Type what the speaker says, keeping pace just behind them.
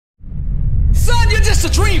son, you're just a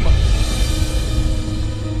dreamer.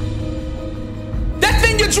 That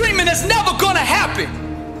thing you're dreaming is never gonna happen.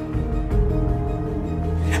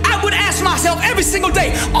 I would ask myself every single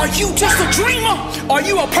day, are you just a dreamer? Or are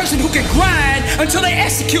you a person who can grind until they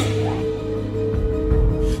execute?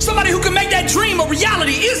 Somebody who can make that dream a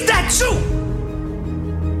reality. Is that you?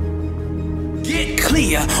 Get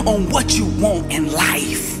clear on what you want in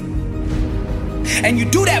life. And you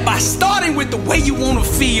do that by starting with the way you want to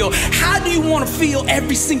feel. How do you want to feel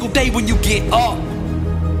every single day when you get up?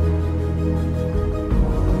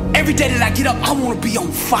 Every day that I get up, I want to be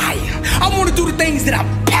on fire. I want to do the things that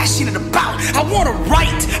I'm passionate about. I want to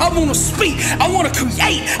write. I want to speak. I want to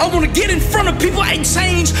create. I want to get in front of people and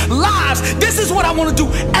change lives. This is what I want to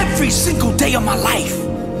do every single day of my life.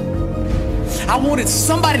 I wanted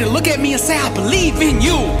somebody to look at me and say, I believe in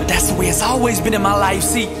you. But that's the way it's always been in my life.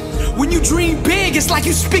 See, when you dream big, it's like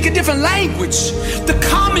you speak a different language. The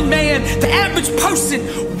common man, the average person,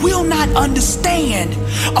 will not understand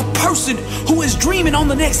a person who is dreaming on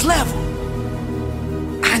the next level.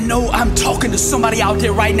 I know I'm talking to somebody out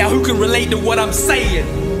there right now who can relate to what I'm saying.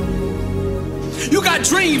 You got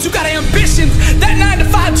dreams, you got ambitions. That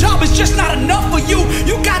 9-to-5 job is just not enough for you.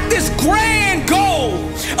 You got this grand goal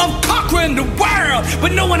of conquering the world,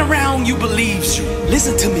 but no one around you believes you.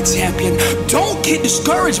 Listen to me, champion. Don't get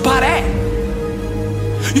discouraged by that.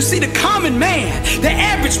 You see, the common man, the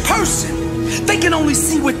average person, they can only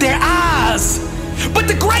see with their eyes. But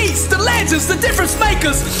the greats, the legends, the difference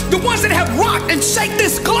makers, the ones that have rocked and shaped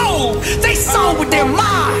this globe, they saw with their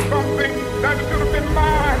mind.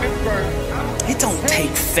 It don't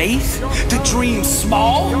take faith to dream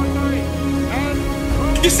small.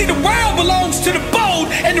 You see, the world belongs to the bold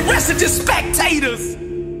and the rest are just spectators.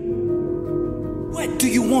 What do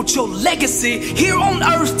you want your legacy here on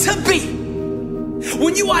earth to be?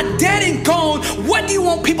 When you are dead and gone, what do you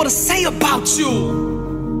want people to say about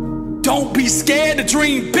you? Don't be scared to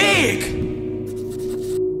dream big.